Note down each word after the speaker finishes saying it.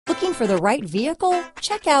Looking for the right vehicle?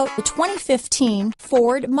 Check out the 2015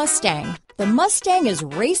 Ford Mustang. The Mustang is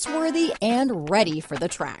race-worthy and ready for the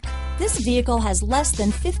track. This vehicle has less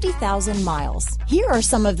than 50,000 miles. Here are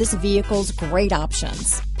some of this vehicle's great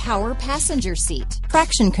options: power passenger seat,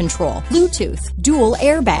 traction control, Bluetooth, dual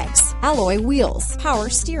airbags, alloy wheels, power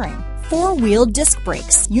steering, four-wheel disc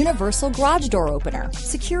brakes, universal garage door opener,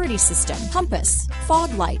 security system, compass,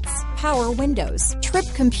 fog lights, power windows, trip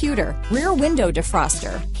computer, rear window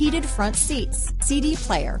defroster, heated front seats, CD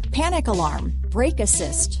player, panic alarm, brake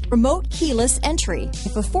assist, remote keyless entry.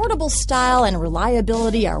 If affordable style and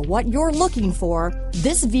reliability are what you're looking for,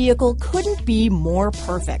 this vehicle couldn't be more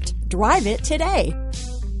perfect. Drive it today.